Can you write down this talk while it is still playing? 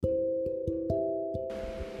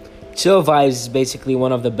Chill Vibes is basically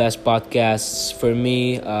one of the best podcasts for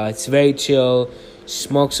me. It's very chill.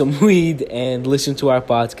 Smoke some weed and listen to our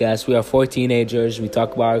podcast. We are four teenagers. We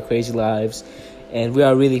talk about our crazy lives. And we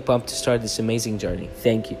are really pumped to start this amazing journey.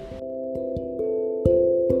 Thank you.